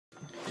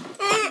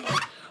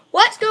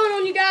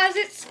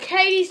guys, it's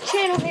Katie's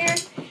channel here,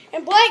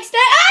 and Blake, stay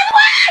out of the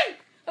way!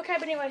 Okay,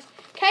 but anyways,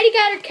 Katie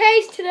got her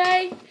case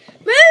today.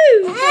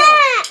 Move!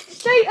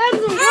 Stay out of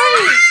the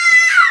way!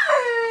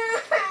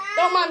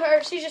 Don't mind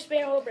her, she's just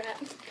being a little brat.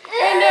 And,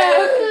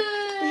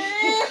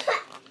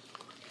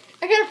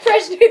 I got a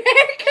fresh new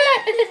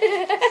haircut.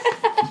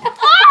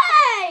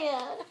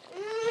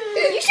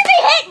 You should be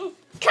hitting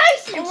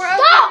Casey. And we're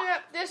opening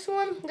up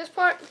this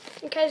part,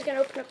 and Katie's going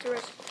to open up the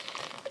rest.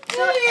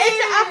 So,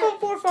 it's an iPhone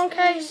 4 phone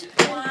case.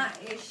 Why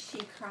is she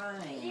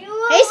crying? He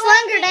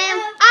slung her down.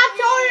 I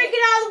told her to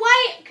get out of the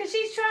way because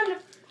she's trying to.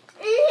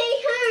 He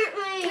hurt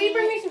me. Will you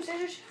bring me some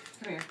scissors?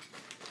 Come here.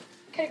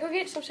 Okay, go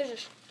get some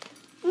scissors.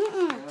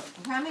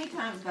 How many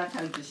times have I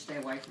told you to stay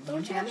away from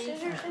Don't me? you How have many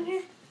scissors in times?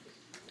 here?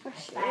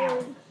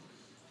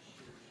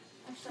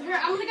 Here,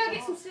 I'm gonna go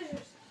get some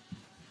scissors.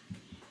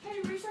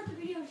 Katie, restart the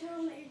video and tell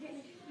them that you're getting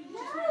it.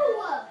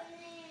 No.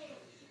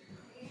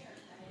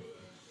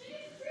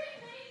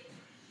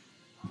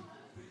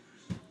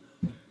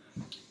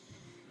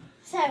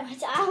 So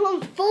it's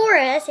iPhone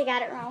 4S. He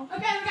got it wrong.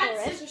 Okay, we got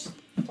the 4S. scissors.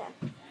 So.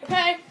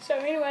 Okay, so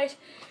anyways,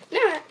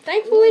 no,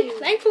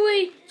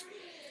 thankfully,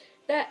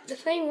 that the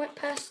thing went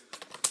past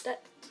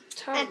that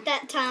time. At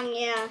that time,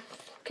 yeah.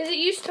 Because it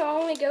used to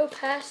only go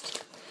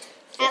past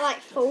At like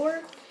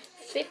 4.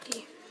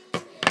 50.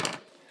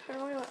 Or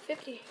only like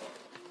 50.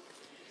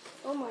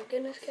 Oh my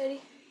goodness,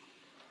 Katie.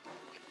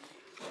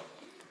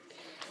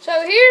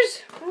 So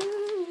here's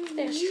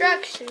the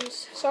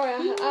instructions. Sorry,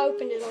 I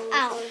opened it on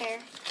I don't care.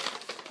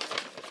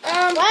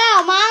 Um,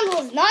 Wow, mine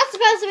was not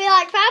supposed to be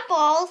like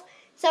Papa's.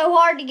 So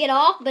hard to get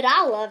off, but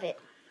I love it.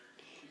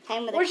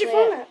 Came with a where's your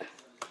clip. phone at?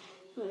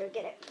 I'm gonna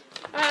get it.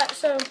 Alright,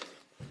 so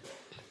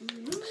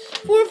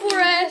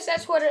 4S,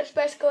 that's what it's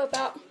basically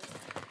about.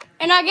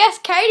 And I guess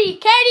Katie,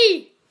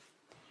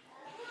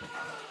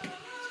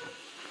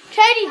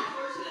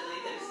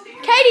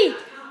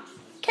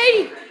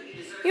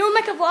 you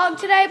want to make a vlog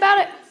today about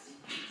it?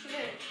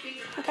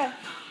 Okay.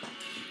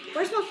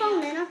 Where's my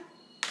phone, Nana?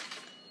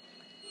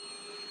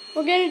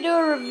 We're going to do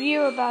a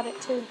review about it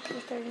too.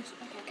 Yes, there it is.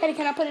 Katie,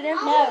 can I put it in?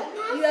 No,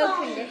 you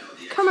opened it.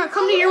 Come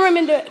to your room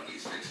and do it.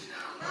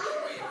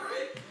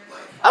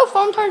 Oh,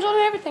 phone turns on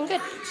and everything.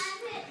 Good.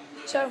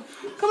 So,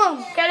 come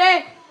on,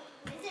 Katie.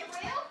 Is it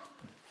real?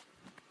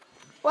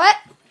 What?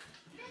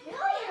 Really,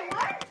 it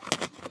works?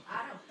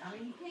 I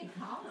mean, you can't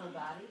call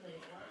nobody, but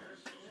it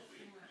works.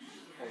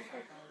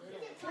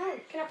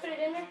 Can I put it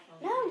in there?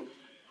 No.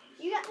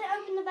 You got to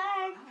open the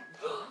bag.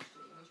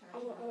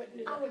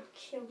 I would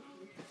kill you.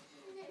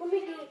 Let me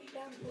get it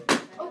down here.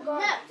 Oh, God.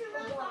 No.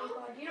 Oh,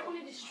 God. You don't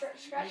want to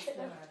scratch it,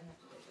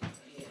 though.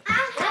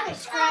 I haven't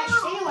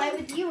scratched anyway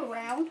with you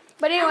around.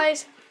 But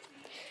anyways,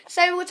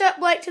 say what's up,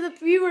 Blake, to the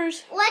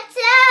viewers. What's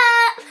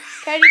up?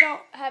 Katie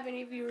don't have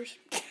any viewers.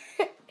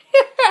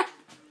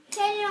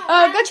 Hey, you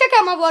Go check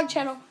out my vlog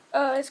channel.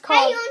 It's Hey,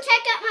 called... you want to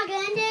check out my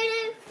gun,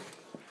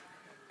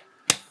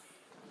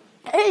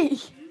 doo-doo? Hey.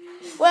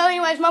 Well,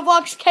 anyways, my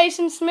vlog's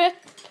Kason Smith.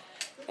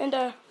 And,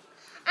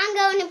 I'm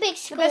going to big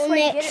best school way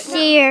to get next it now.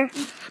 year.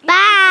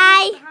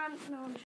 Bye.